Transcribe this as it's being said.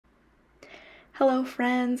Hello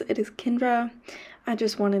friends, it is Kendra. I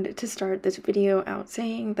just wanted to start this video out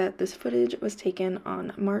saying that this footage was taken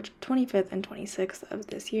on March 25th and 26th of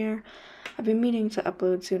this year. I've been meaning to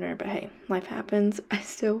upload sooner, but hey, life happens. I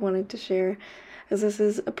still wanted to share as this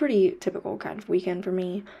is a pretty typical kind of weekend for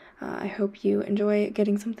me. I hope you enjoy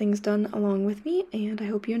getting some things done along with me, and I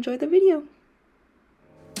hope you enjoy the video.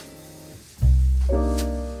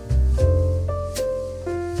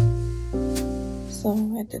 So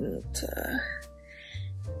I didn't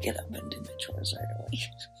get up and do my chores right away.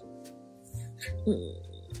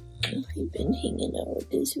 I've been hanging out with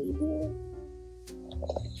this video.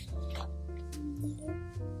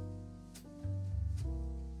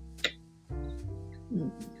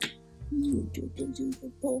 You do things with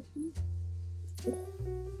your puppy.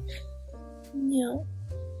 Yeah.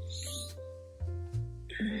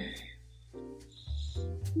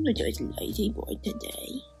 I'm just a lazy boy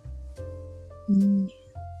today.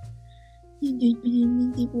 You just be a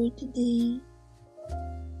lazy boy today.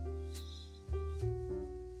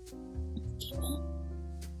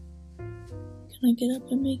 Can I get up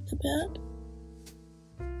and make the bed?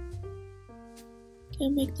 Can I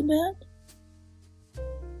make the bed?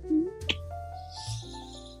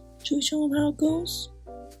 Should we show him how it goes?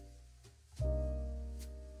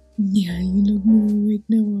 Yeah, you look more awake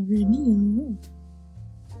now already, huh?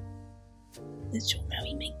 Let's show him how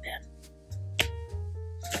we make that.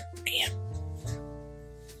 Yeah.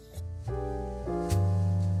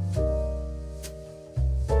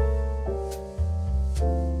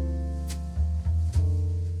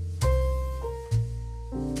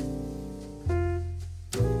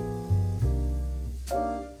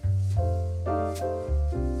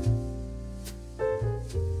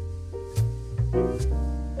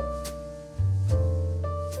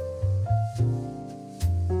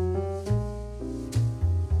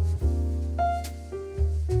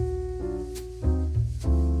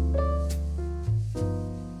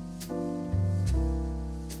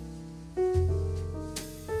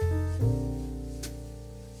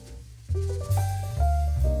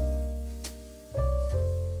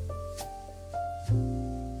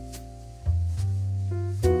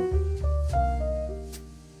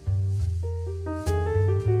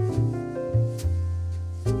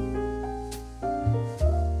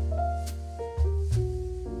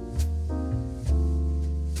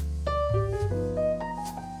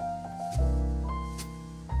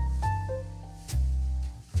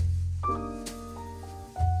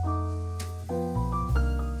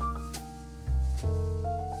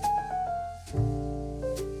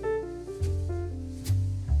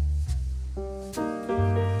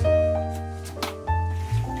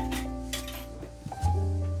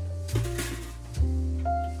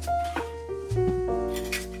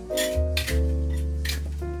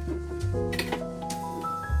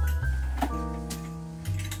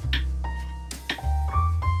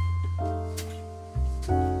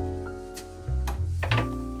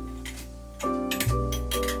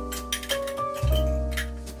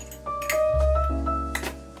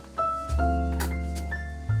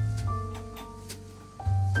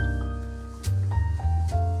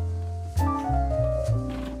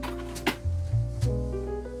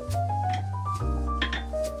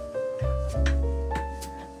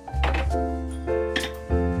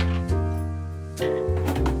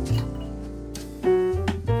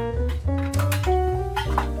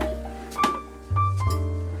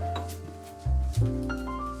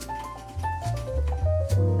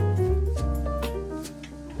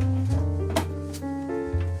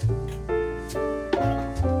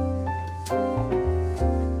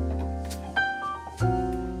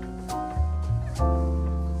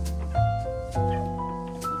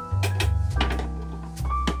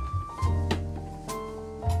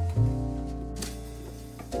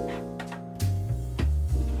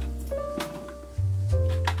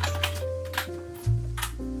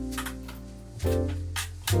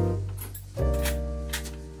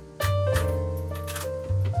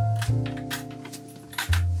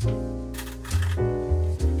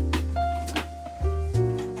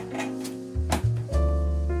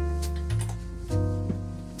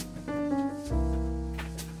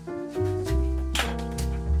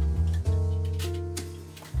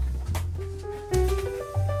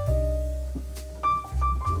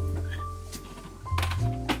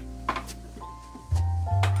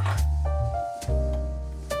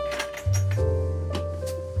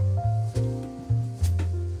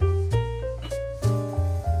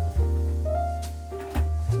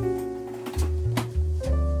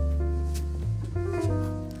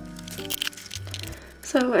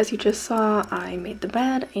 So as you just saw, I made the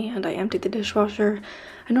bed and I emptied the dishwasher.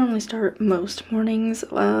 I normally start most mornings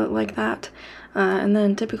like that, and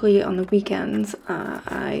then typically on the weekends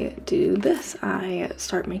I do this. I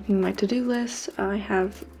start making my to-do list. I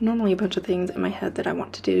have normally a bunch of things in my head that I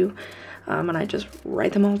want to do, and I just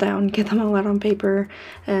write them all down, get them all out on paper,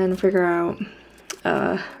 and figure out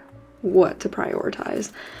what to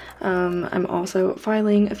prioritize. I'm also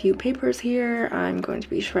filing a few papers here. I'm going to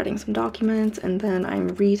be shredding some documents, and then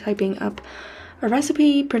I'm retyping up a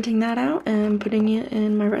recipe, printing that out, and putting it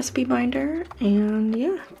in my recipe binder, and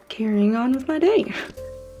yeah, carrying on with my day.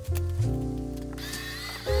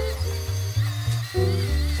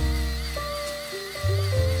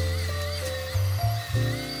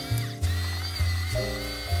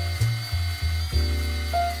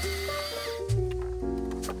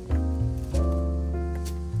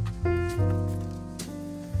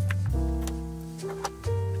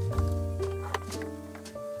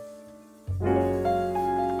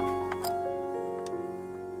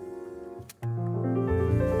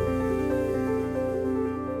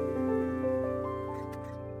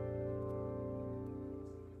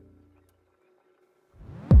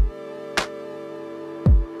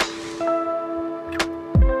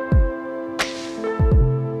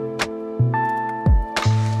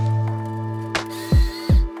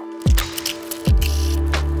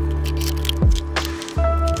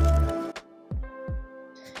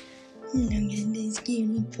 Look at this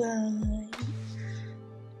cutie pie.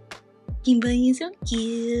 Cutie pie is so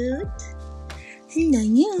cute. Hello,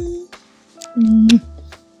 you.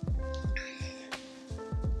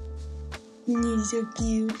 You're so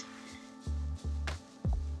cute.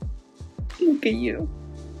 Look at you.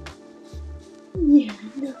 Yeah,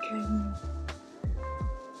 look at you.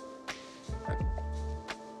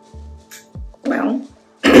 Well,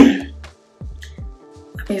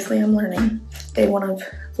 obviously I'm learning. Day one of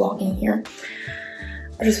vlogging here.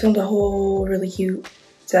 I just filmed a whole really cute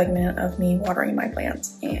segment of me watering my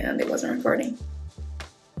plants and it wasn't recording.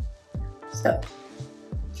 So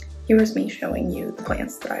here's me showing you the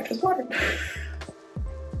plants that I just watered.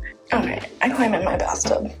 Okay, I climb in my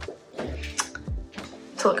bathtub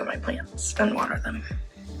to look at my plants and water them.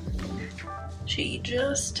 She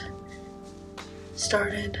just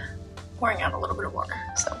started pouring out a little bit of water,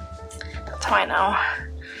 so that's how I know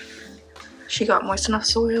she got moist enough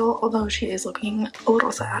soil, although she is looking a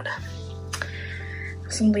little sad.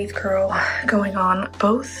 Some leaf curl going on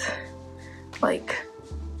both like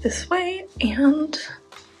this way and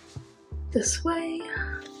this way.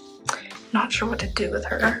 Not sure what to do with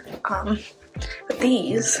her. But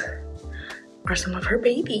these are some of her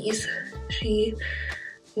babies. She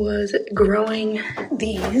was growing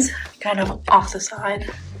these kind of off the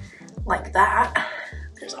side like that.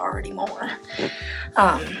 There's already more.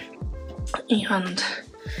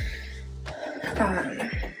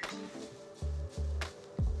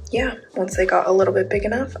 Yeah, once they got a little bit big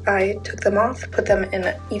enough, I took them off, put them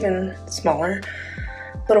in even smaller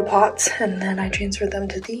little pots, and then I transferred them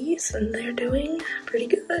to these, and they're doing pretty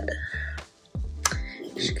good.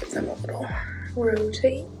 Just give them a little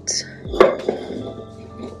rotate.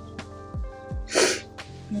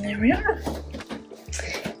 And there we are.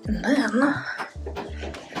 And then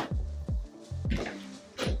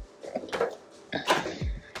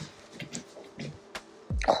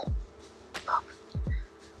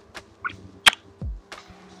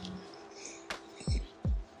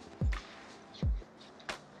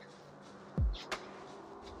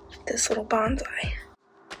this little bonsai.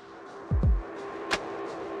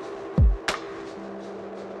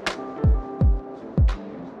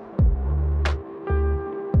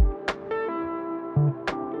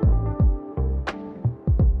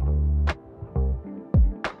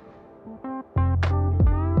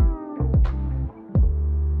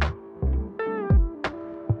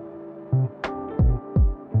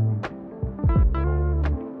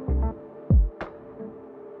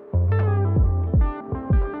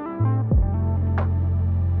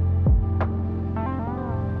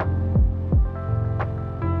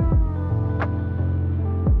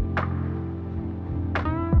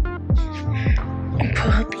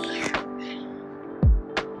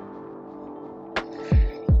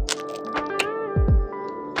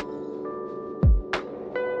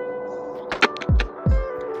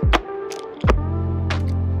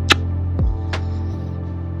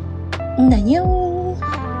 안녕.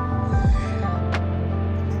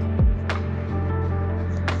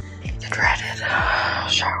 The dreaded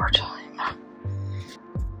shower time.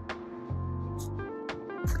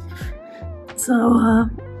 So,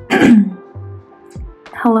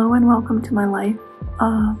 hello and welcome to my life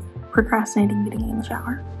of procrastinating getting in the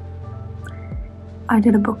shower. I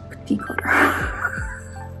did a book declutter.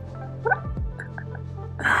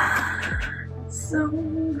 So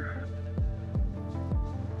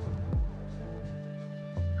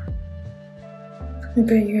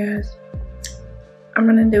okay, you guys, I'm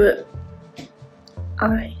gonna do it.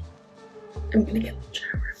 I am gonna get in the shower.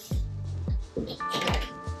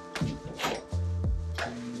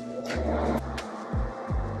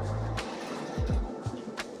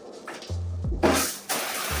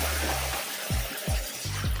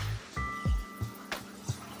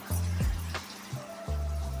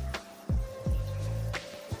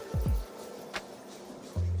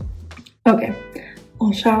 Okay,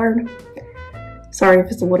 all showered. Sorry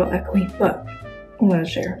if it's a little echoey, but I'm gonna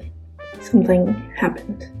share. Something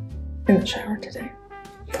happened in the shower today.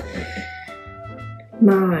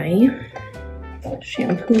 My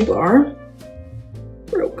shampoo bar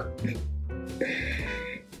broke.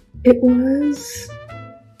 It was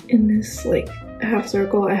in this like half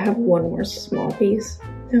circle. I have one more small piece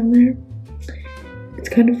down there. It's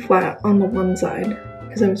kind of flat on the one side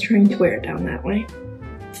because I was trying to wear it down that way.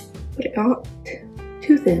 But it got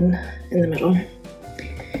too thin in the middle.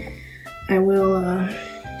 I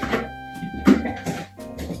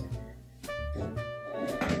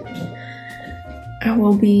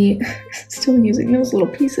will be still using those little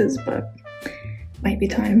pieces, but might be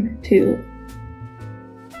time to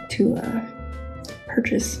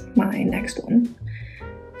purchase my next one,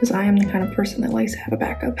 because I am the kind of person that likes to have a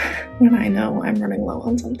backup when I know I'm running low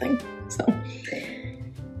on something. So,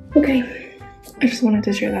 okay. I just wanted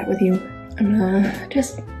to share that with you. I'm gonna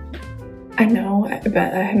I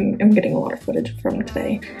bet I'm getting a lot of footage from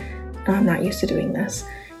today. I'm not used to doing this.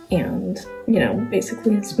 And, you know,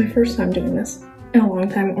 basically it's my first time doing this in a long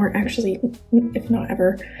time, or actually, if not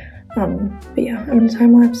ever. But yeah, I'm gonna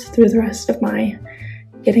time lapse through the rest of my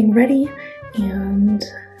getting ready. And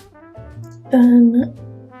then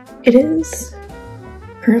it is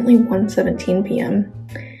currently 1:17 p.m.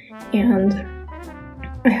 and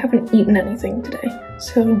I haven't eaten anything today,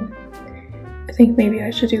 so I think maybe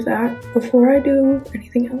I should do that before I do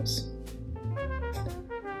anything else.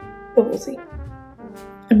 But we'll see.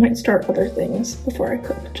 I might start other things before I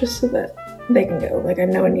cook, just so that they can go. Like, I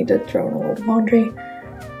know I need to throw in a load of laundry.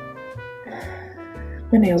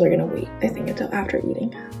 My nails are gonna wait, I think, until after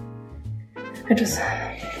eating. Here's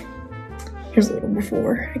a little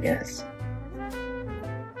before, I guess.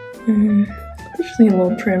 Just need a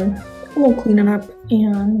little trim, a little cleaning up,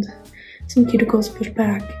 and some cuticles pushed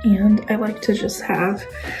back, and I like to just have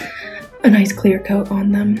a nice clear coat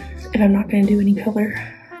on them if I'm not going to do any color.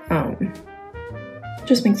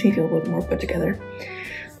 Just makes me feel a little more put together,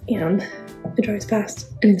 and it dries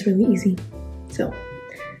fast and it's really easy. So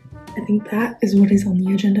I think that is what is on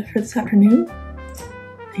the agenda for this afternoon,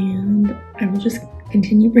 and I will just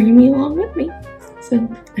continue bringing me along with me. So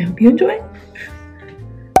I hope you enjoy.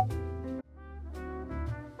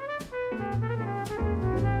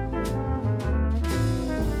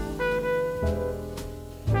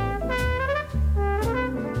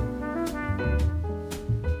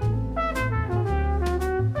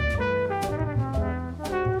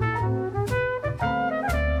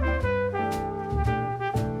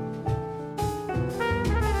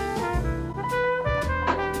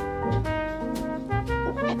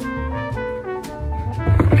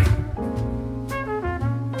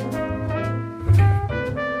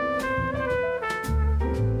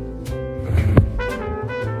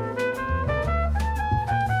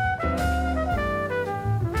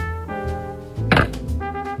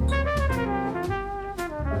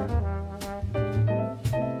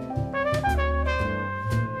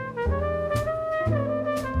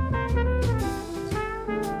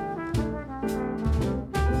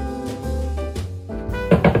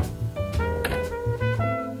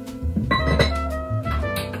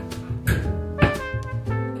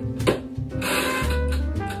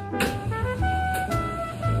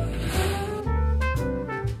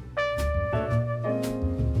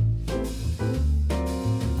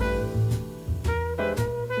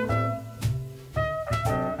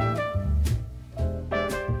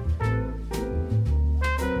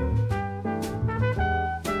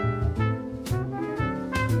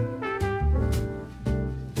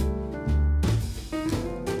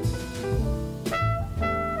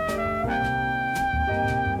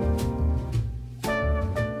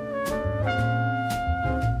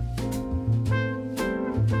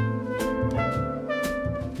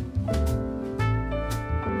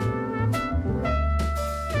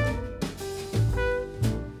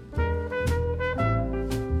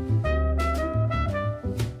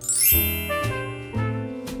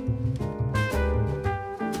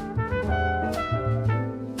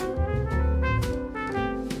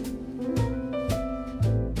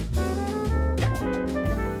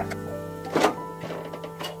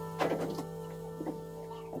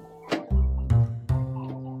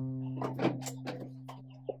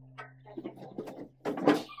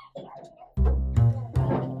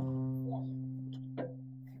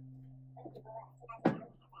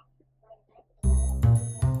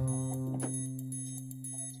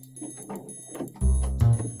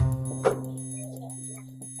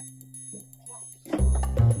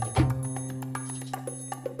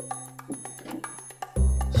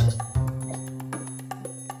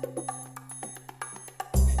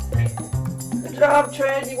 job,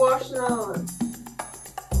 Trent. You washed it on.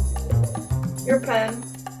 Your pen.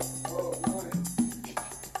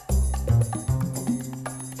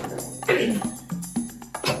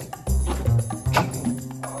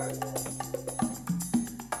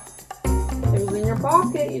 It was in your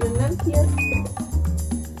pocket. You didn't empty it.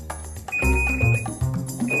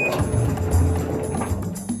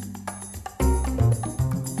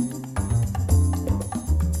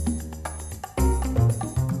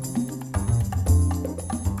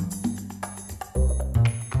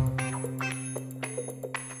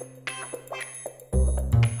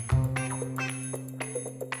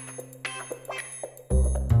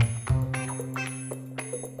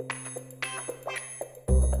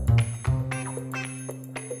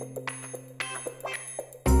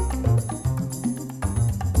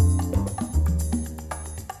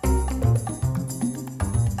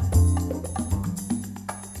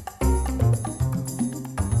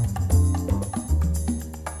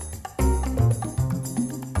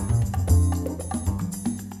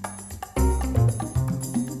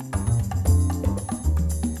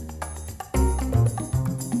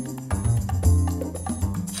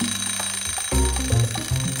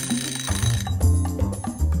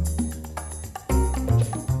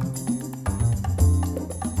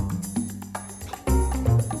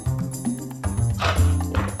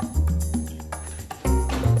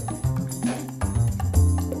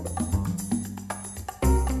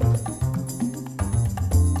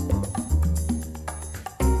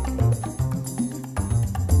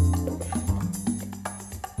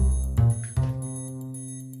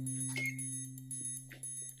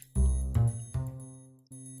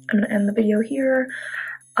 I'm going to end the video here.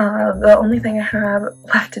 The only thing I have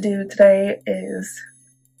left to do today is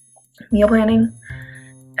meal planning.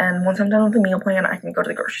 And once I'm done with the meal plan, I can go to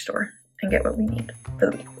the grocery store and get what we need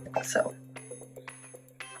for the week. So,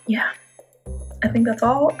 yeah. I think that's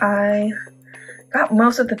all. I got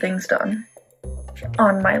most of the things done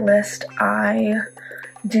on my list. I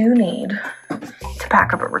do need to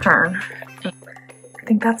pack up a return. I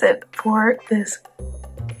think that's it for this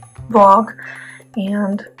vlog.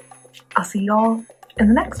 And I'll see y'all in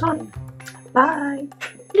the next one. Bye.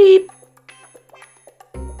 Bleep.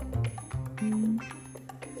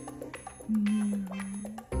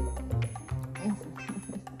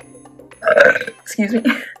 Excuse me.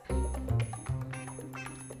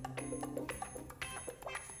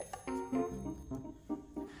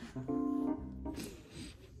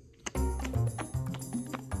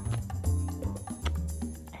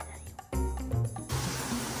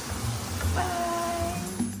 Bye.